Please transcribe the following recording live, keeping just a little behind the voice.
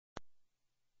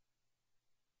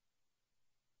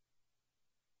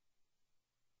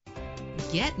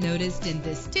Get noticed in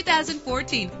this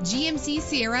 2014 GMC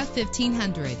Sierra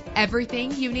 1500.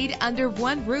 Everything you need under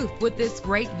one roof with this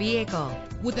great vehicle.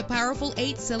 With a powerful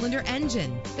 8-cylinder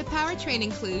engine, the powertrain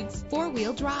includes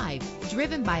 4-wheel drive,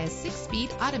 driven by a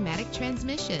 6-speed automatic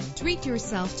transmission. Treat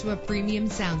yourself to a premium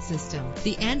sound system.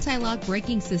 The anti-lock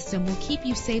braking system will keep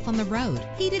you safe on the road.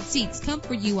 Heated seats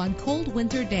comfort you on cold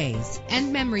winter days,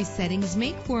 and memory settings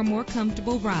make for a more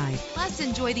comfortable ride. Plus,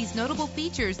 enjoy these notable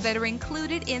features that are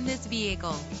included in this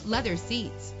vehicle: leather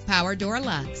seats, power door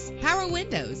locks, power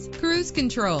windows, cruise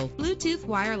control, Bluetooth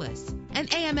wireless, an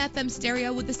AM/FM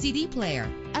stereo with a CD player,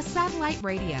 a satellite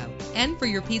radio. And for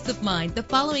your peace of mind, the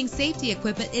following safety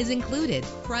equipment is included: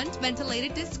 front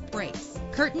ventilated disc brakes,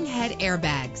 curtain head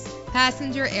airbags,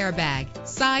 passenger airbag,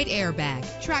 side airbag,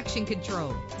 traction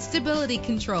control, stability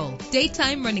control,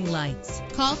 daytime running lights.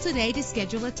 Call today to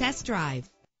schedule a test drive.